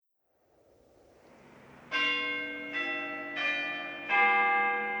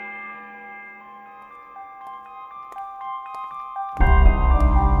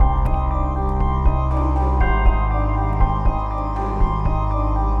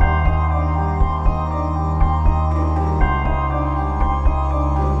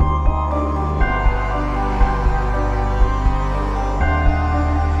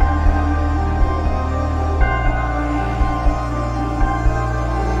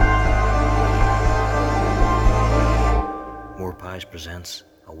presents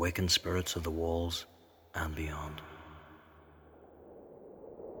awakened spirits of the walls and beyond.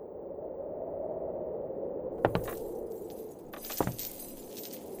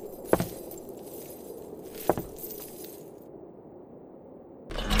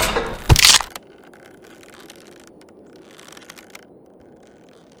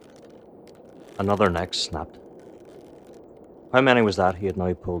 Another neck snapped. How many was that he had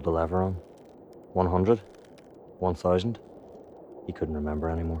now pulled the lever on? 100? 1,000? He couldn't remember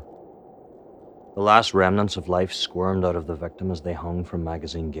anymore. The last remnants of life squirmed out of the victim as they hung from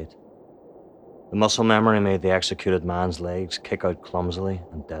Magazine Gate. The muscle memory made the executed man's legs kick out clumsily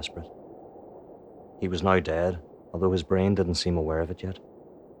and desperate. He was now dead, although his brain didn't seem aware of it yet,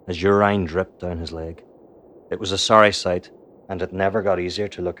 as urine dripped down his leg. It was a sorry sight, and it never got easier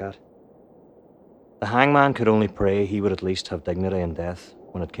to look at. The hangman could only pray he would at least have dignity in death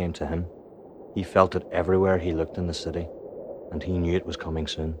when it came to him. He felt it everywhere he looked in the city, and he knew it was coming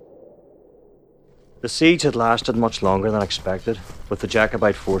soon. The siege had lasted much longer than expected, with the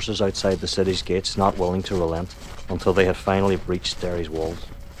Jacobite forces outside the city's gates not willing to relent until they had finally breached Derry's walls.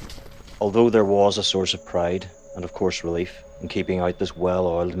 Although there was a source of pride, and of course relief, in keeping out this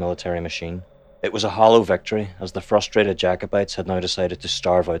well-oiled military machine, it was a hollow victory as the frustrated Jacobites had now decided to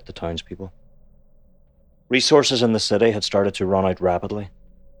starve out the townspeople. Resources in the city had started to run out rapidly,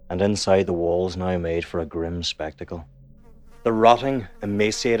 and inside the walls now made for a grim spectacle. The rotting,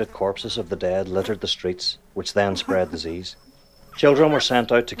 emaciated corpses of the dead littered the streets, which then spread disease. Children were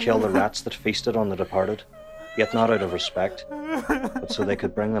sent out to kill the rats that feasted on the departed, yet not out of respect, but so they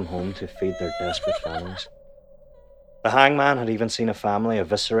could bring them home to feed their desperate families. The hangman had even seen a family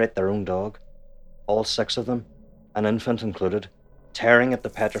eviscerate their own dog, all 6 of them, an infant included, tearing at the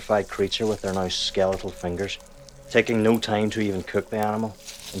petrified creature with their now skeletal fingers, taking no time to even cook the animal,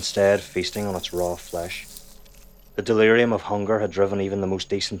 instead feasting on its raw flesh. The delirium of hunger had driven even the most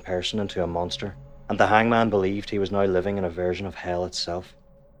decent person into a monster, and the hangman believed he was now living in a version of hell itself.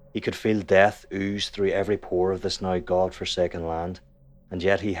 He could feel death ooze through every pore of this now God-forsaken land, and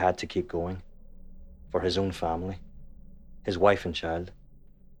yet he had to keep going. For his own family, his wife and child,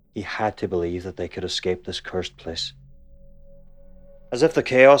 he had to believe that they could escape this cursed place. As if the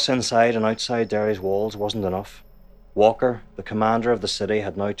chaos inside and outside Derry's walls wasn't enough, Walker, the commander of the city,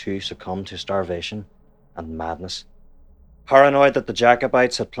 had now too succumbed to starvation and madness. Paranoid that the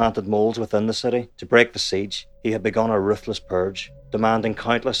Jacobites had planted moles within the city to break the siege, he had begun a ruthless purge, demanding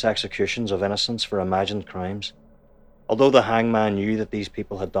countless executions of innocents for imagined crimes. Although the hangman knew that these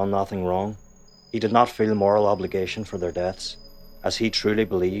people had done nothing wrong, he did not feel moral obligation for their deaths, as he truly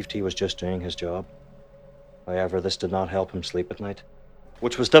believed he was just doing his job. However, this did not help him sleep at night,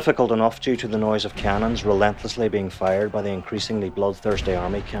 which was difficult enough due to the noise of cannons relentlessly being fired by the increasingly bloodthirsty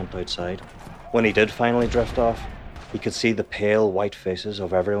army camped outside. When he did finally drift off, he could see the pale white faces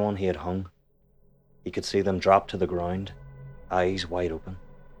of everyone he had hung. He could see them drop to the ground, eyes wide open.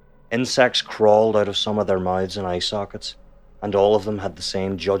 Insects crawled out of some of their mouths and eye sockets, and all of them had the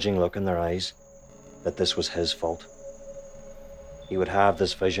same judging look in their eyes, that this was his fault. He would have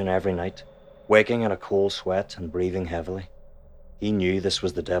this vision every night, waking in a cold sweat and breathing heavily. He knew this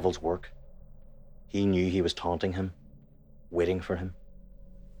was the devil's work. He knew he was taunting him, waiting for him.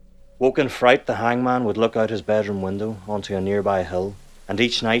 Woke in fright, the hangman would look out his bedroom window onto a nearby hill, and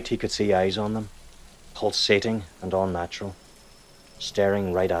each night he could see eyes on them, pulsating and unnatural,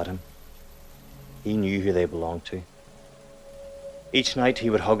 staring right at him. He knew who they belonged to. Each night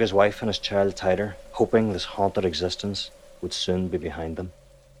he would hug his wife and his child tighter, hoping this haunted existence would soon be behind them.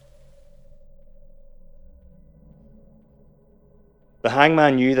 The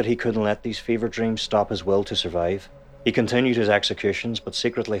hangman knew that he couldn't let these fever dreams stop his will to survive. He continued his executions, but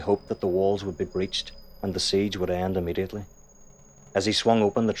secretly hoped that the walls would be breached and the siege would end immediately. As he swung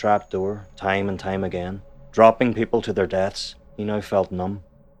open the trap door, time and time again, dropping people to their deaths, he now felt numb.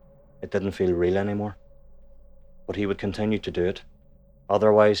 It didn't feel real anymore. But he would continue to do it.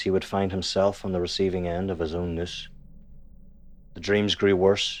 Otherwise, he would find himself on the receiving end of his own noose. The dreams grew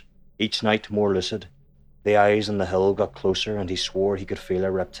worse, each night more lucid. The eyes on the hill got closer, and he swore he could feel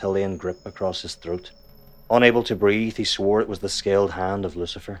a reptilian grip across his throat. Unable to breathe, he swore it was the scaled hand of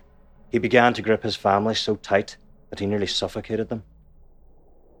Lucifer. He began to grip his family so tight that he nearly suffocated them.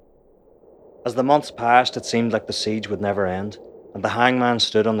 As the months passed, it seemed like the siege would never end, and the hangman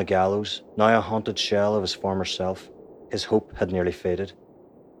stood on the gallows, now a haunted shell of his former self. His hope had nearly faded.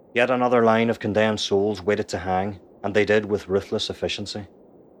 Yet another line of condemned souls waited to hang, and they did with ruthless efficiency.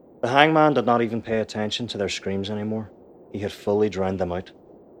 The hangman did not even pay attention to their screams anymore. He had fully drowned them out.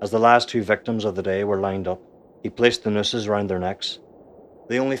 As the last 2 victims of the day were lined up, he placed the nooses round their necks.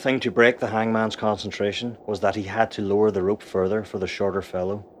 The only thing to break the hangman's concentration was that he had to lower the rope further for the shorter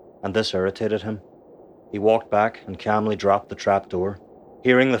fellow, and this irritated him. He walked back and calmly dropped the trap door.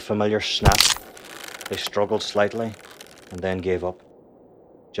 Hearing the familiar snap, they struggled slightly and then gave up,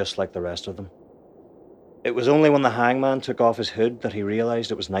 just like the rest of them. It was only when the hangman took off his hood that he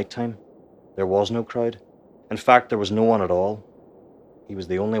realized it was nighttime. There was no crowd. In fact, there was no one at all. He was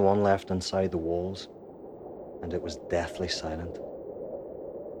the only one left inside the walls, and it was deathly silent.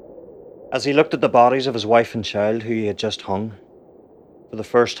 As he looked at the bodies of his wife and child who he had just hung, for the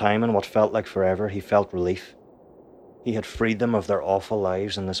first time in what felt like forever, he felt relief. He had freed them of their awful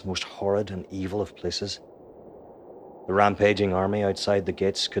lives in this most horrid and evil of places. The rampaging army outside the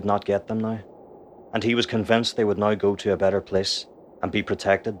gates could not get them now, and he was convinced they would now go to a better place and be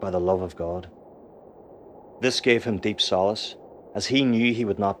protected by the love of God. This gave him deep solace, as he knew he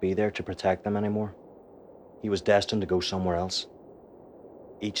would not be there to protect them anymore. He was destined to go somewhere else.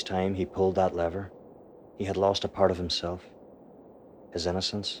 Each time he pulled that lever, he had lost a part of himself, his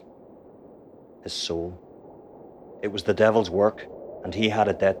innocence, his soul. It was the devil's work, and he had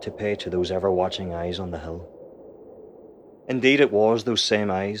a debt to pay to those ever-watching eyes on the hill. Indeed, it was those same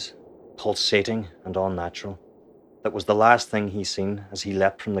eyes, pulsating and unnatural, that was the last thing he seen as he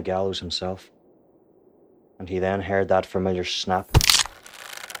leapt from the gallows himself. And he then heard that familiar snap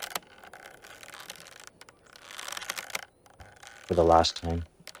for the last time.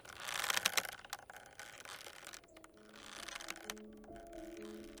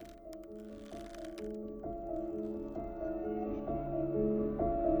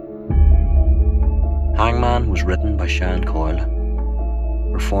 Hangman was written by Sean Coyle,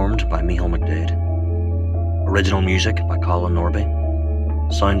 performed by Michael McDade, original music by Colin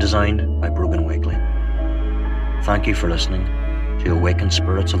Norby, sound designed by Brogan Wakely. Thank you for listening to Awakened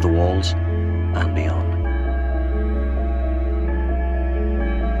Spirits of the Walls and Beyond.